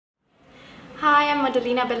Hi, I'm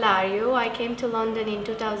Mădălina Bellariu. I came to London in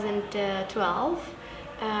 2012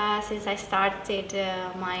 since I started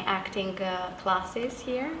my acting classes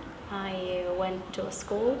here. I went to a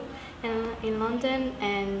school in London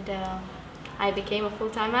and I became a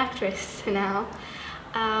full-time actress now.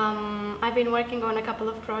 I've been working on a couple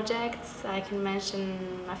of projects. I can mention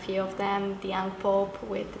a few of them. The Young Pope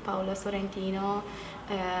with Paolo Sorrentino,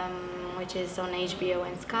 which is on HBO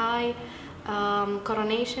and Sky.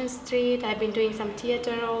 Coronation Street, I've been doing some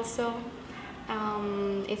theater also.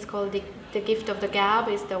 It's called the Gift of the Gab.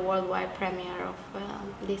 It's the worldwide premiere of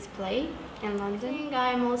this play in London.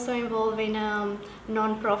 I'm also involved in a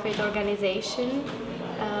non-profit organization.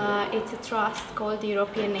 It's a trust called the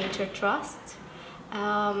European Nature Trust.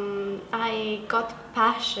 I got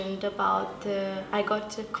I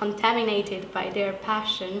got contaminated by their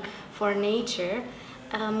passion for nature,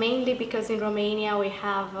 mainly because in Romania we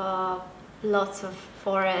have lots of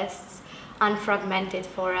forests, unfragmented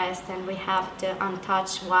forests, and we have the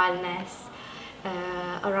untouched wildness.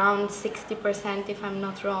 Around 60%, if I'm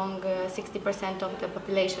not wrong, 60% of the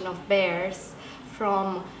population of bears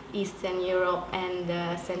from Eastern Europe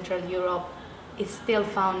and Central Europe is still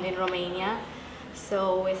found in Romania.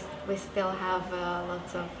 So we still have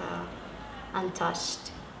lots of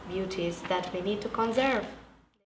untouched beauties that we need to conserve.